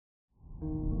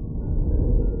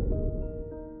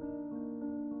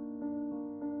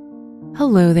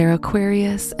Hello there,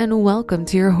 Aquarius, and welcome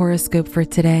to your horoscope for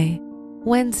today,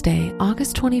 Wednesday,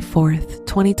 August 24th,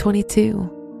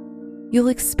 2022. You'll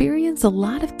experience a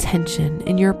lot of tension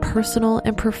in your personal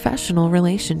and professional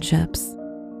relationships.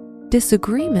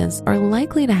 Disagreements are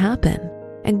likely to happen,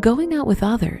 and going out with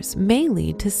others may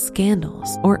lead to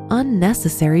scandals or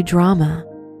unnecessary drama.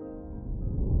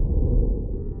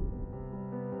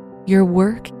 Your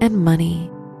work and money.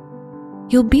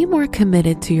 You'll be more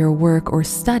committed to your work or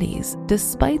studies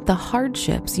despite the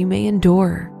hardships you may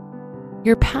endure.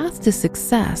 Your path to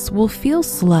success will feel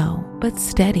slow but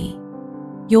steady.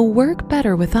 You'll work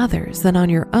better with others than on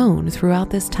your own throughout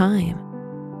this time.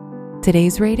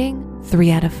 Today's rating,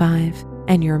 3 out of 5,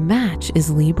 and your match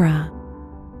is Libra.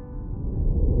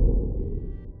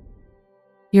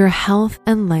 Your health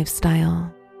and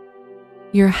lifestyle.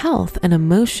 Your health and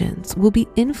emotions will be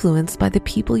influenced by the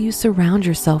people you surround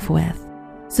yourself with.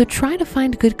 So try to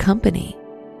find good company.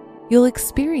 You'll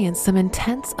experience some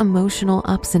intense emotional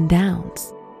ups and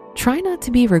downs. Try not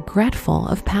to be regretful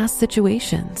of past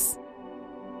situations.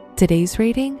 Today's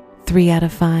rating, 3 out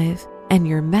of 5, and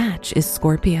your match is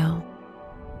Scorpio.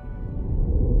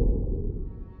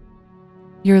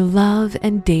 Your love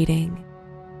and dating.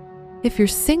 If you're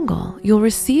single, you'll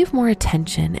receive more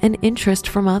attention and interest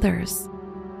from others.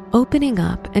 Opening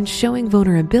up and showing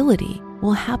vulnerability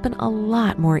will happen a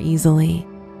lot more easily.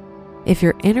 If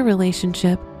you're in a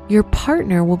relationship, your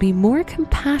partner will be more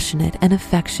compassionate and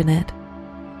affectionate.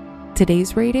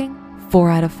 Today's rating, 4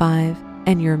 out of 5,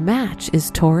 and your match is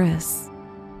Taurus.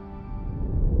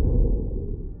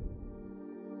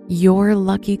 Your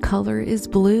lucky color is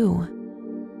blue.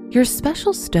 Your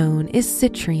special stone is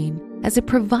citrine, as it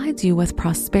provides you with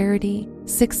prosperity,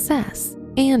 success,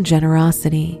 and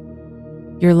generosity.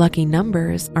 Your lucky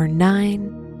numbers are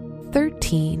 9,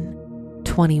 13,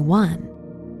 21,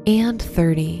 and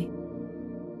 30.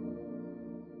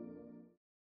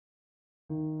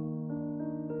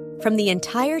 From the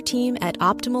entire team at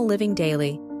Optimal Living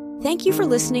Daily, thank you for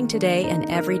listening today and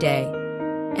every day.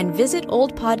 And visit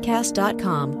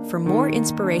oldpodcast.com for more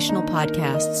inspirational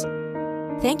podcasts.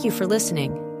 Thank you for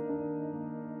listening.